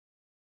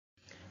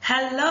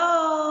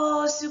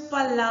Hello,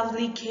 super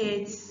lovely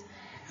kids.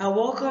 I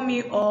welcome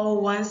you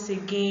all once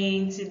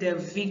again to the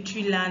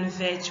Victory Land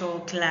virtual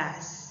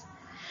class.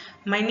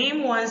 My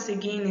name once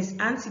again is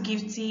Auntie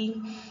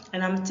Gifty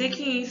and I'm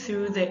taking you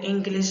through the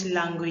English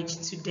language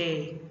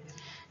today.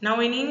 Now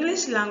in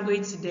English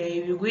language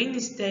today, we're going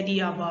to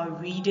study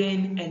about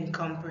reading and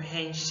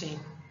comprehension.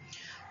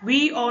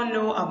 We all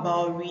know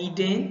about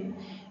reading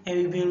and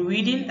we've been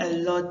reading a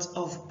lot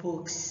of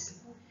books.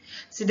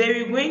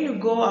 Today we're going to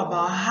go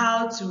about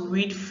how to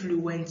read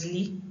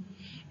fluently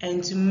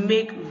and to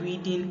make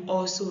reading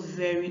also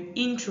very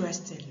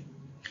interesting.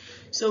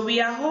 So we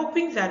are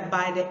hoping that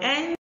by the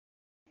end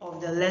of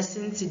the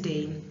lesson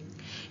today,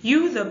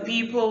 you the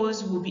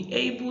peoples will be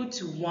able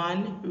to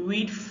 1.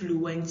 Read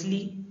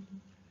fluently,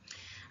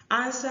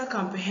 answer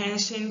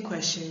comprehension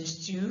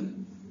questions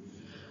 2,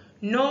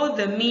 know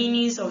the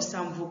meanings of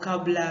some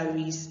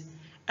vocabularies,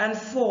 and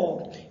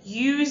 4.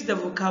 Use the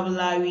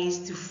vocabularies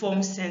to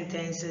form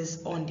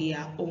sentences on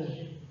their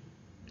own.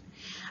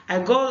 I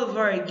go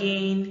over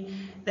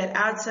again that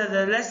after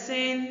the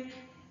lesson,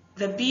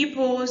 the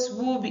peoples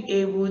will be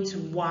able to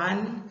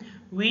 1.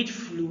 Read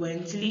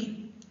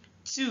fluently,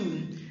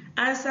 2.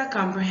 Answer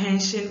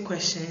comprehension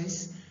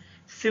questions,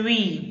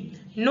 3.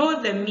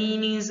 Know the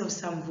meanings of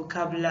some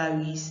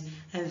vocabularies,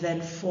 and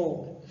then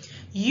 4.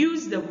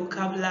 Use the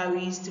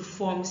vocabularies to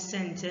form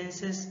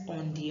sentences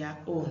on their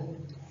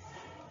own.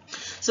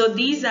 So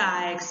these are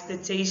our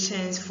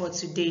expectations for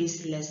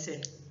today's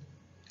lesson.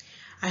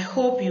 I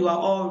hope you are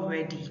all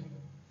ready.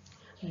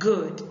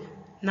 Good.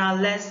 Now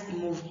let's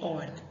move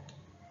on.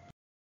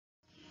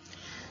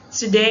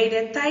 Today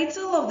the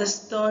title of the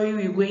story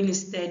we're going to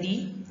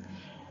study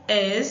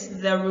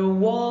is The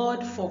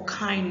Reward for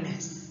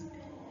Kindness.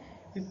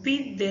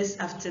 Repeat this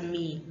after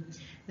me.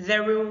 The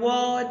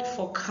reward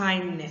for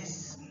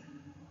kindness.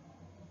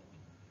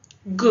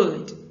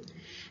 Good.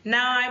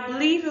 Now I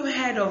believe you've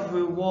heard of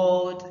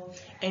reward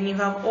and you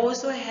have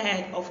also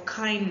heard of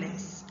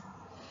kindness.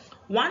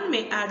 One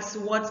may ask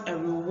what a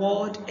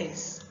reward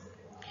is.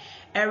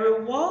 A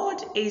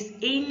reward is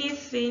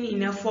anything in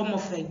the form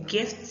of a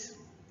gift,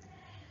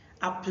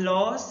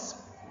 applause,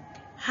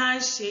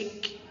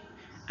 handshake,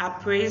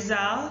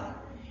 appraisal,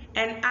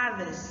 and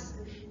others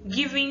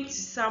given to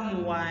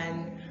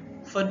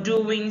someone for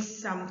doing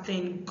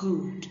something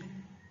good.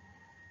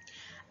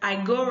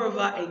 I go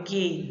over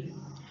again.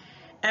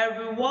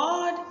 A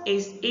reward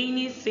is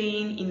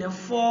anything in the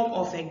form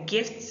of a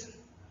gift,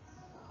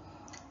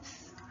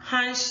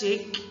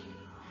 handshake,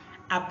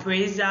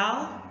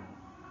 appraisal,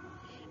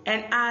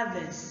 and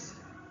others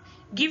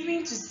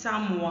given to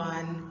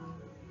someone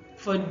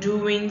for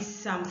doing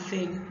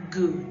something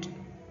good.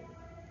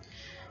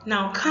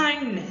 Now,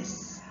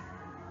 kindness.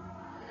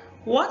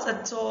 What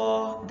at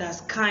all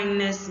does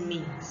kindness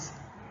mean?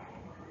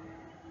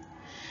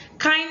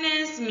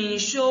 Kindness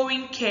means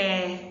showing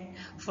care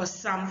for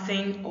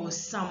something or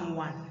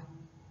someone.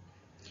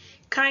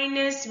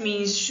 Kindness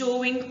means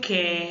showing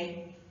care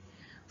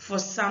for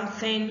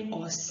something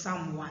or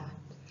someone.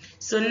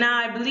 So now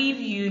I believe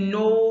you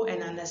know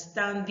and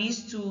understand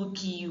these two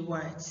key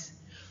words,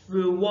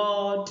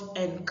 reward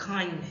and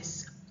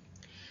kindness.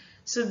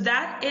 So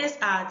that is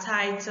our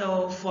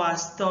title for our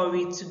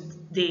story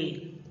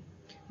today,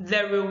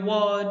 The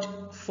Reward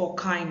for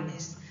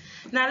Kindness.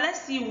 Now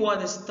let's see what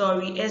the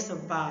story is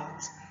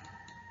about.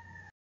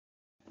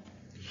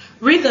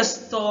 Read the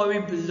story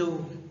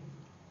below.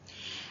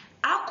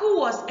 Aku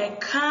was a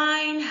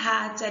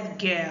kind-hearted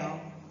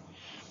girl,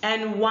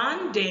 and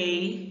one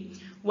day,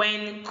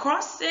 when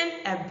crossing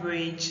a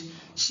bridge,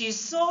 she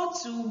saw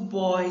 2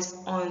 boys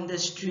on the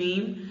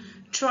stream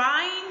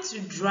trying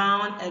to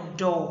drown a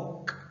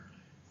dog.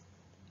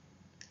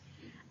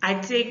 I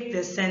take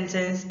the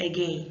sentence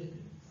again.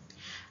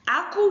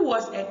 Aku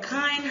was a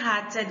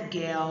kind-hearted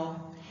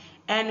girl,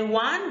 and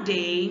one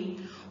day,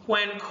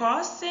 when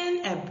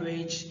crossing a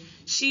bridge,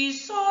 she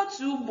saw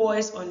 2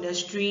 boys on the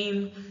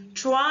stream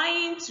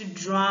trying to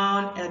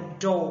drown a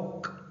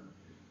dog.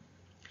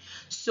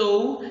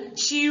 So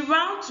she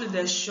ran to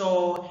the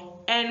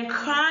shore and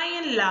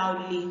crying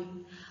loudly,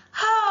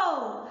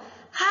 "Oh,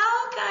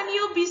 how can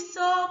you be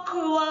so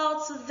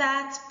cruel to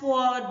that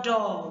poor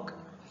dog?"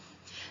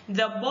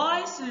 The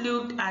boys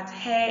looked at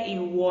her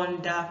in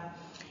wonder,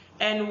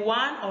 and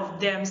one of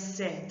them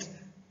said,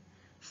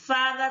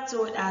 "Father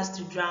told us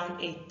to drown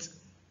it."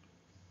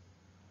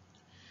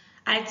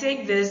 I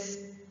take this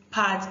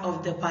part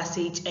of the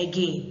passage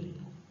again.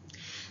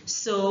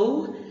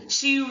 So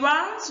she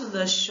ran to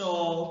the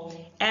shore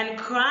and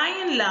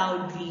crying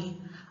loudly,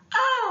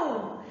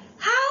 "Oh,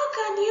 how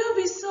can you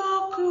be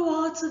so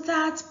cruel to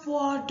that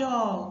poor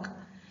dog?"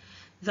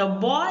 The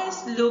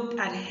boys looked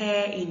at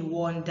her in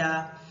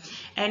wonder,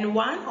 and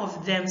one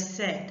of them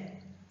said,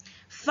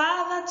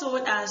 "Father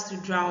told us to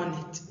drown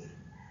it."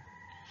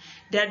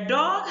 The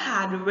dog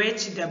had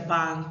reached the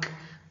bank,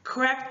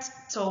 crept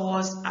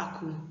towards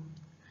Aku.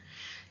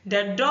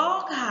 The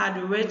dog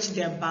had reached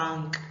the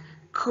bank,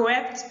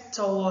 crept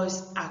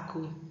towards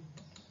Aku.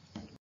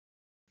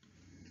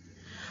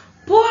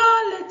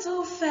 "Poor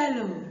little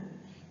fellow,"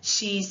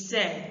 she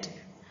said,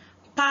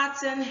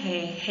 patting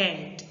her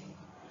head.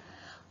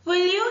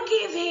 "Will you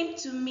give him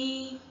to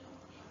me?"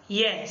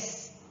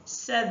 "Yes,"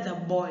 said the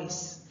boys.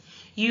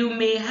 "You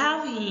may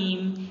have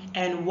him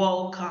and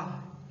welcome."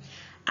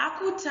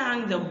 Aku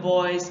thanked the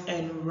boys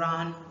and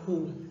ran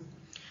home.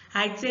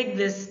 I take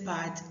this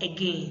part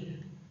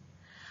again.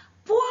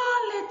 "Poor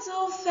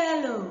little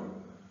fellow,"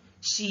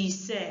 she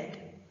said,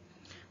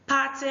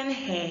 patting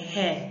her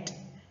head.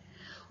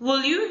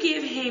 "Will you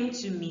give him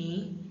to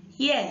me?"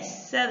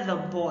 "Yes," said the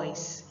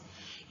boys.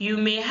 "You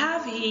may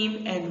have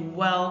him and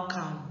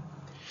welcome."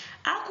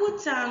 Aku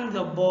thanked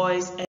the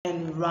boys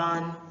and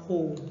ran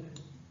home.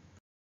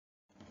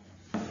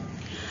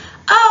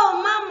 "Oh,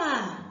 Mama,"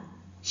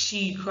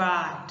 she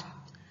cried.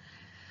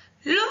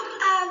 "Look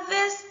at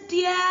this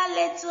dear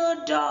little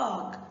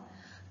dog.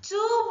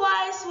 2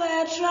 boys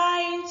were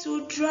trying to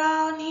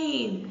drown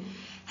him,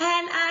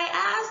 and I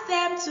asked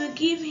them to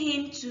give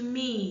him to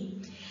me.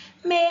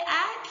 May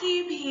I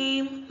keep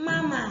him,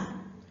 Mama?"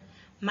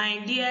 "My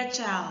dear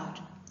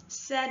child,"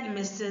 said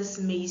Mrs.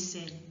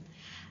 Mason,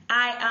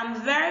 "I am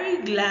very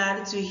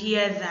glad to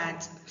hear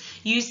that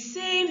you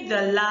saved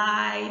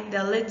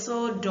the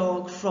little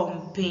dog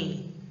from pain."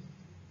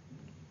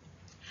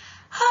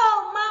 "Oh,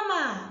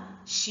 Mama,"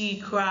 she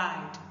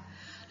cried,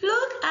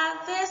 "look at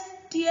this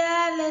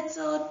dear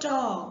little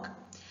dog.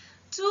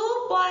 2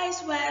 boys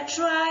were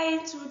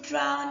trying to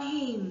drown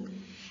him,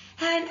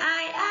 and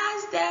I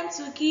asked them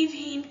to give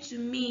him to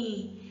me.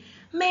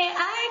 May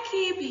I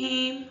keep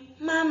him,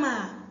 Mama?"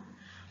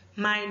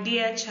 "My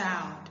dear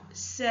child,"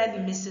 said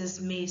Mrs.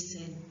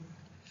 Mason,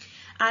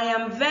 "I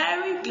am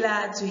very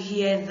glad to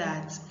hear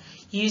that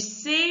you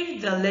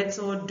saved the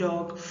little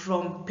dog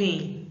from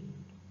pain."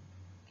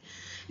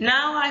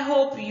 Now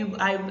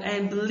I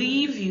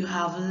believe you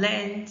have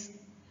learned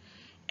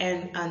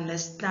and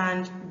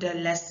understand the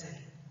lesson.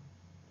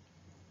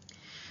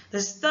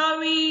 The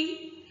story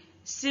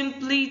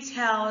simply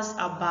tells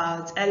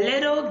about a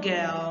little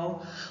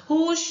girl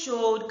who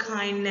showed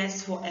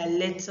kindness for a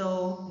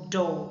little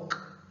dog.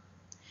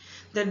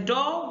 The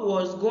dog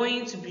was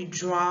going to be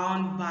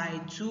drowned by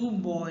 2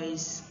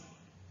 boys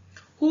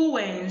who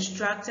were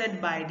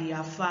instructed by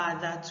their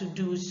father to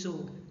do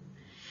so.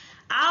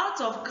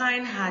 Out of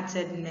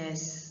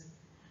kind-heartedness,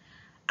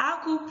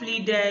 Aku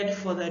pleaded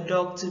for the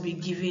dog to be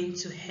given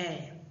to her.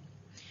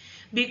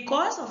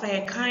 Because of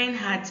her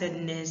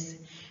kind-heartedness,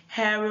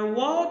 her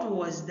reward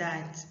was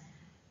that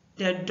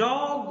the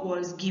dog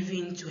was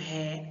given to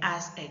her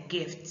as a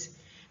gift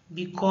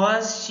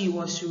because she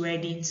was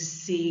ready to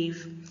save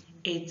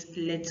its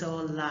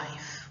little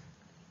life.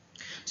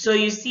 So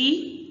you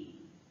see,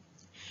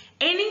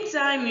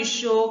 anytime you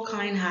show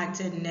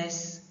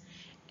kind-heartedness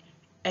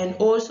and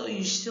also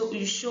you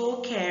show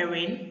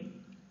caring,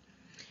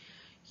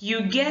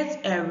 you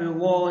get a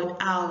reward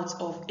out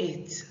of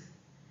it.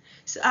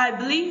 So I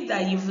believe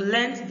that you've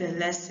learned the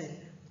lesson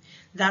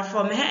that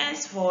from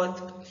henceforth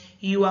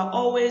you are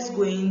always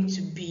going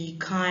to be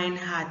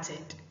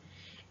kind-hearted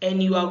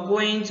and you are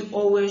going to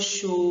always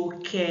show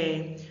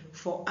care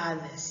for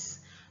others,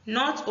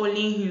 not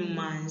only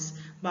humans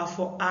but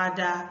for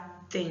other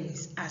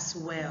things as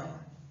well.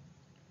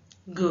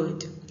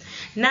 Good.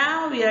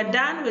 Now we are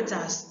done with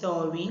our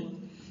story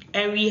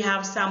and we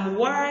have some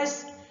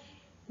words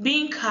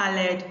being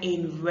colored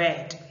in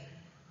red.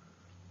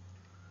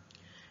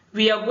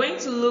 We are going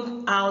to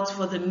look out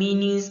for the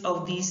meanings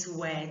of these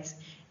words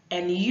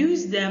and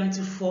use them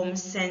to form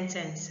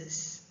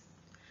sentences.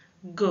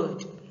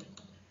 Good.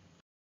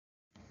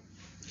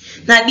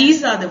 Now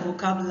these are the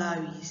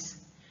vocabularies.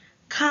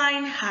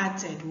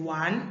 Kind-hearted,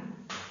 1.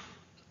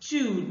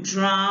 2,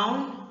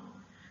 drown.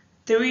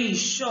 3,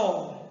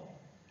 shore.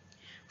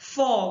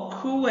 4,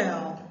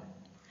 cruel.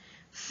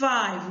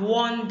 5,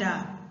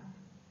 wonder.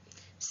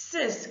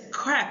 6,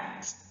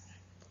 crept.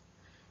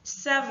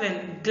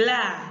 7,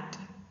 glad.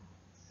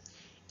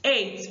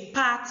 8,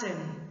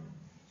 pattern.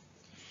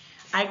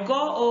 I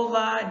go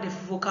over the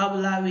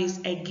vocabularies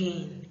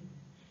again.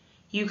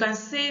 You can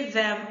say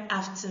them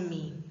after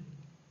me.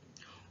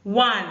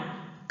 1,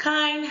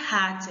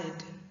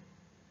 kind-hearted.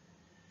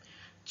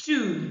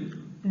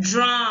 2,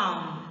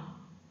 drown.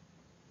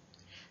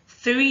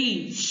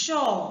 3,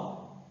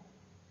 shore.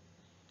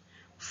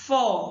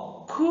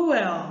 4,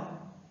 cruel.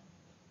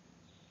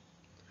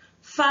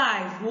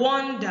 5,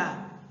 wonder.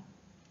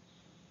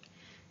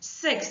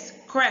 6,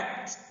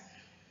 crept.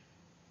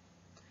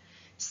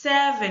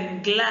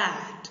 7,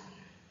 glad.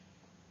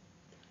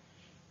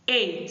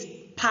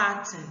 8,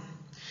 pattern.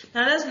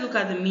 Now let's look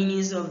at the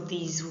meanings of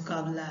these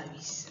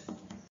vocabularies.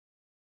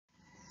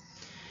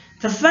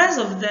 The first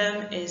of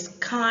them is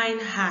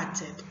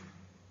kind-hearted.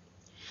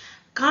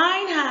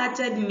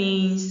 Kind-hearted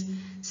means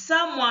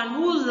someone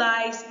who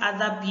likes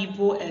other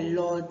people a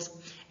lot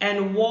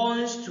and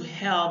wants to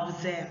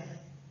help them.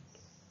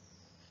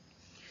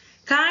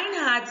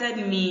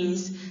 Kind-hearted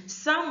means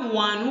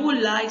someone who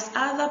likes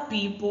other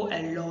people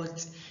a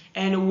lot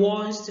and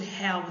wants to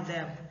help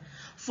them.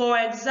 For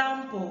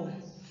example,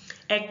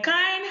 a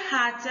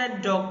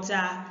kind-hearted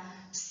doctor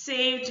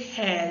saved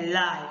her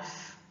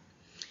life.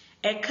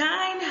 A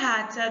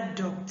kind-hearted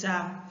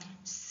doctor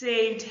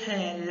saved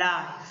her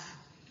life.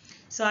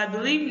 So I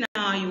believe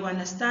now you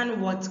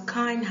understand what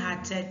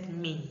kind-hearted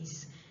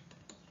means.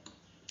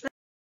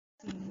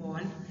 Let's move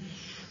on.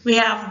 We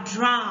have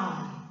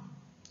drown.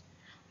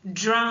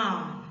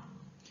 Drown.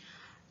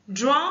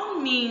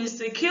 Drown means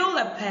to kill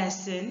a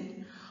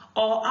person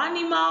or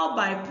animal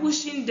by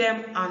pushing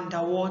them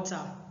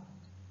underwater.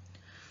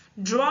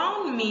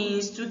 Drown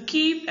means to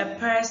kill a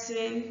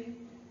person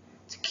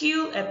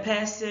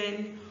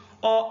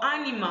or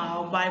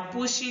animal by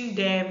pushing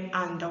them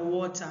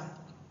underwater.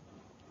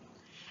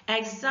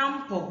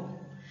 Example: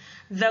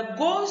 the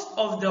ghost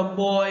of the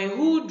boy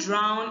who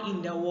drowned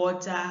in the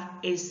water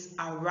is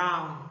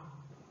around.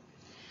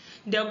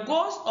 The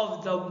ghost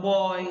of the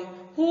boy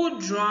who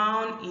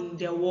drowned in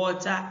the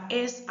water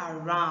is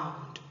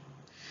around.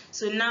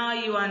 So now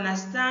you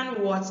understand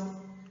what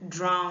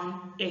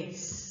drown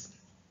is.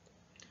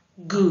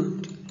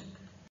 Good.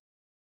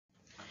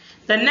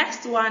 The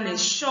next one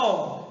is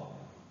shore.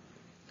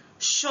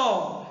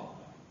 Shore.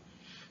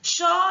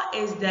 Shore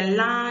is the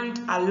land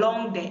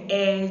along the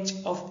edge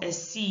of a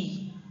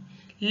sea,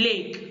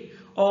 lake,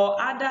 or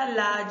other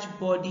large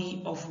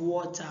body of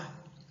water.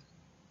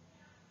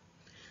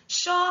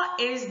 Shore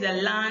is the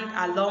land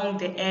along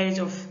the edge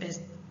of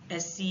a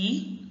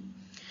sea,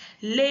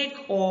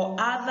 lake, or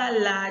other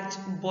large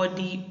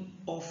body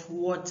of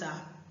water.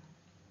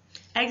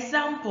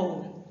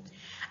 Example: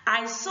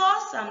 I saw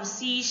some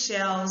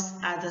seashells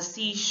at the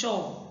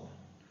seashore.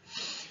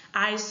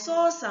 I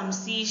saw some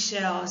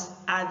seashells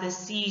at the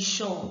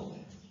seashore.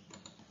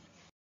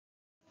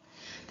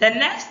 The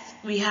next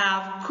we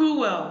have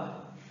cruel.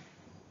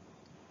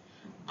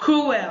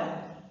 Cruel.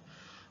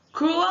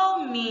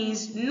 Cruel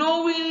means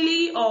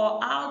knowingly or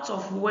out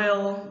of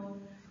will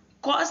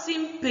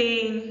causing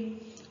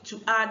pain to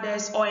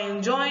others or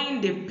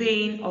enjoying the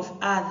pain of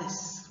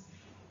others.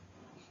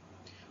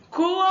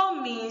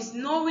 Cruel means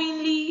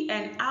knowingly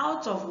and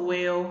out of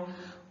will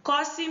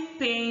causing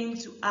pain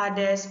to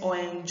others or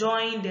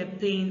enjoying the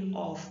pain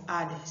of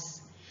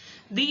others.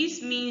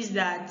 This means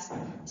that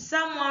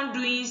someone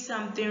doing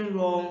something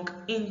wrong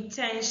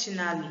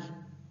intentionally.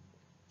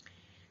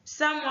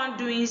 Someone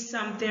doing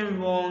something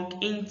wrong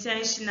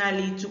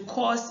intentionally to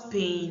cause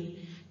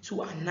pain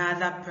to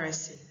another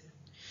person.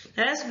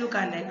 Now let's look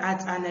at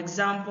an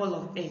example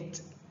of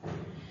it.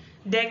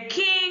 The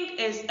king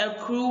is a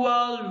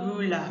cruel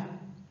ruler.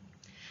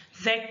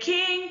 The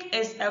king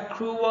is a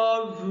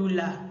cruel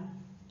ruler.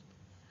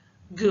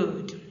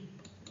 Good.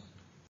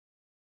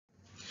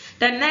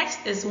 The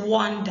next is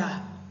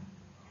wonder.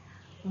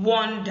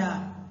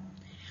 Wonder.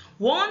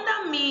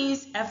 Wonder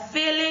means a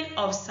feeling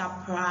of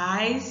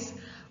surprise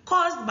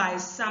caused by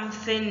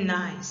something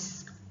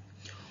nice.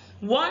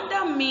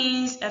 Wonder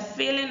means a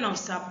feeling of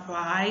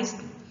surprise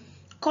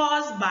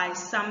caused by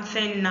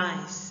something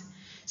nice.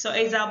 So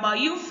it's about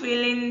you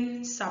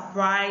feeling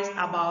surprised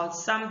about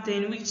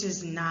something which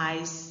is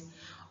nice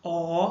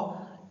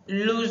or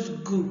looks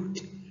good.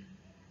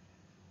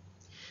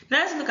 Now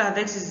let's look at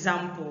this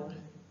example.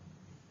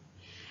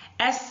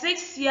 A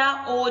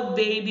 6-year-old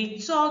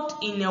baby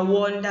talked in a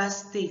wonder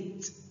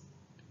state.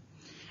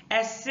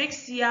 A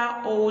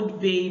 6-year-old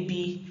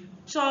baby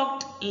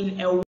talked in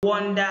a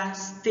wonder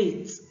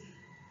state.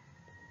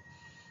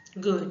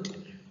 Good.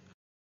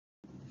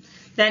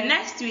 The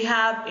next we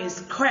have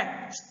is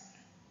crept.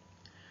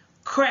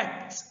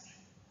 Crept.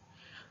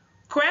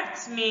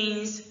 Crept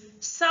means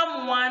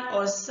someone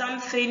or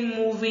something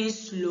moving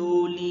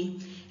slowly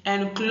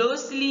and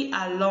closely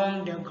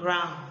along the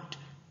ground.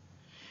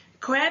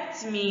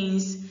 Crept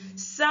means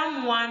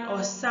someone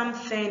or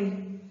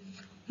something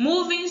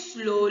moving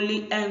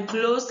slowly and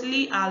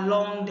closely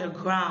along the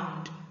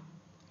ground.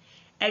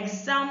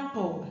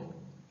 Example: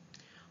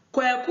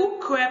 Kweku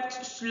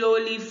crept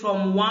slowly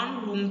from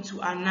one room to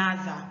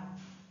another.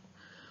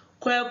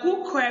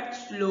 Kweku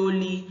crept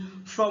slowly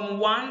from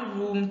one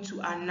room to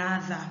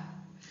another.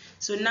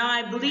 So now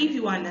I believe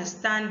you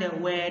understand the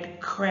word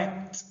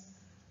crept.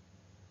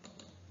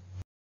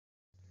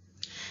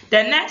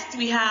 The next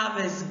we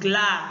have is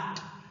glad.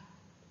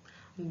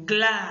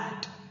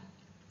 Glad.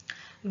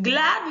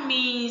 Glad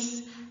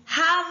means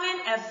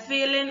having a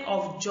feeling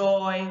of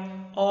joy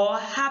or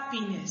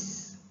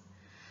happiness.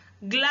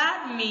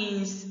 Glad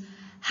means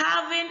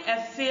having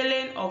a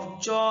feeling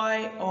of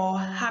joy or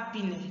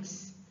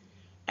happiness.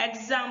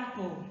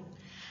 Example: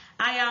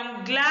 I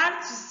am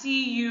glad to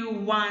see you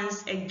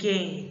once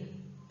again.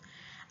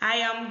 I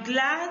am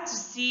glad to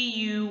see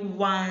you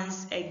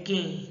once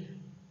again.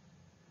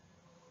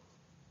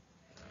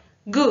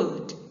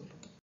 Good.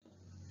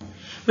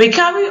 We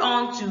carry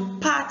on to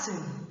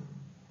pattern.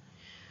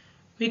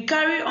 We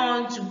carry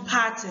on to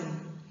pattern.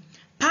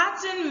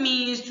 Pattern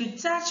means to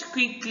touch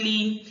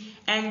quickly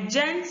and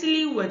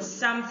gently with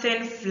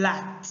something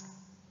flat.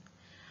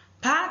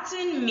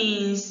 Pattern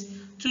means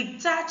to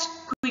touch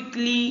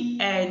quickly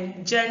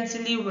and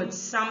gently with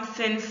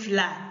something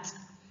flat.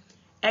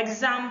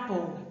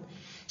 Example: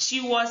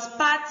 she was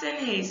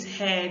patting his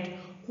head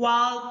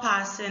while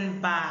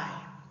passing by.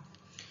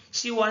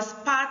 She was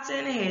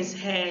patting his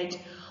head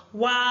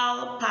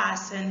while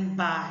passing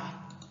by.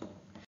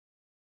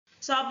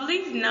 So I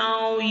believe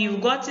now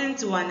you've gotten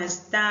to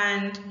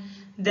understand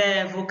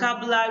the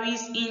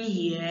vocabularies in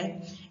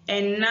here,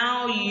 and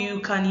now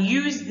you can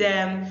use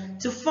them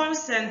to form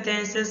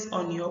sentences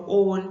on your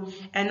own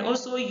and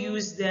also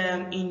use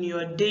them in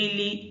your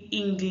daily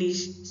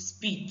English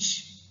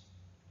speech.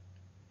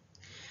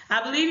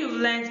 I believe you've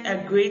learned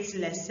a great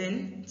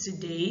lesson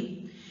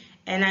today,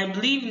 and I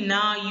believe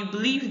now you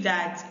believe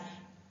that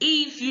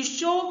if you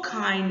show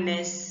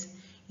kindness,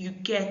 you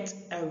get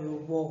a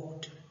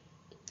reward.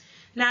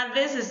 Now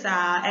this is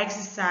our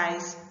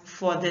exercise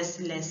for this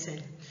lesson.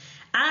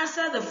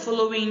 Answer the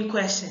following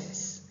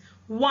questions.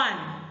 1.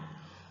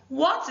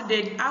 What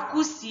did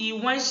Aku see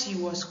when she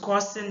was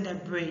crossing the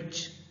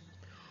bridge?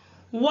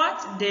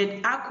 What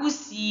did Aku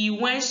see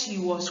when she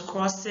was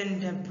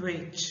crossing the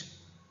bridge?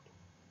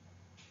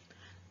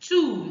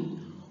 2.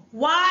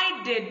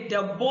 Why did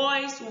the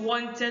boys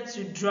wanted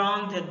to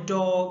drown the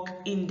dog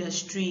in the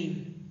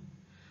stream?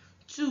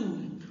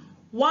 2.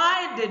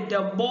 Why did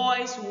the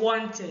boys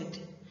wanted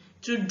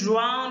to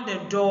drown the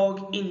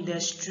dog in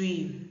the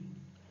stream?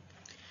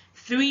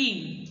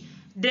 3.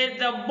 Did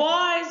the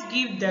boys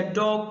give the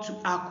dog to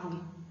Aku?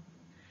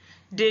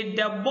 Did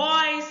the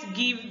boys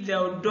give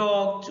the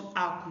dog to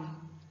Aku?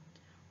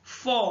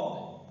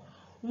 4.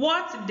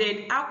 What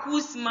did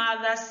Aku's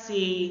mother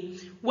say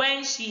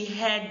when she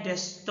heard the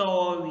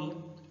story?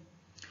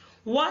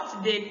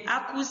 What did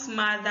Aku's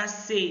mother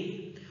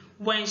say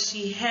when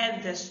she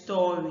heard the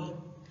story?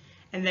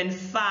 And then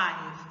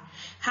 5.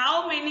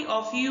 How many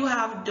of you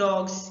have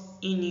dogs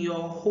in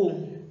your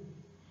home?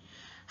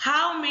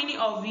 How many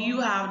of you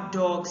have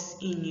dogs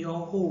in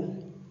your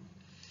home?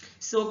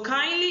 So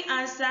kindly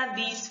answer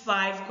these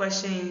 5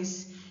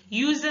 questions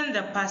using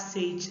the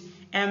passage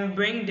and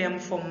bring them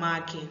for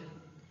marking.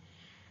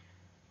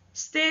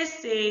 Stay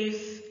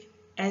safe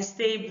and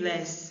stay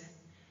blessed.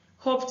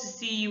 Hope to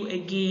see you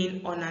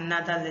again on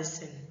another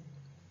lesson.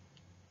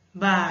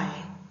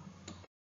 Bye.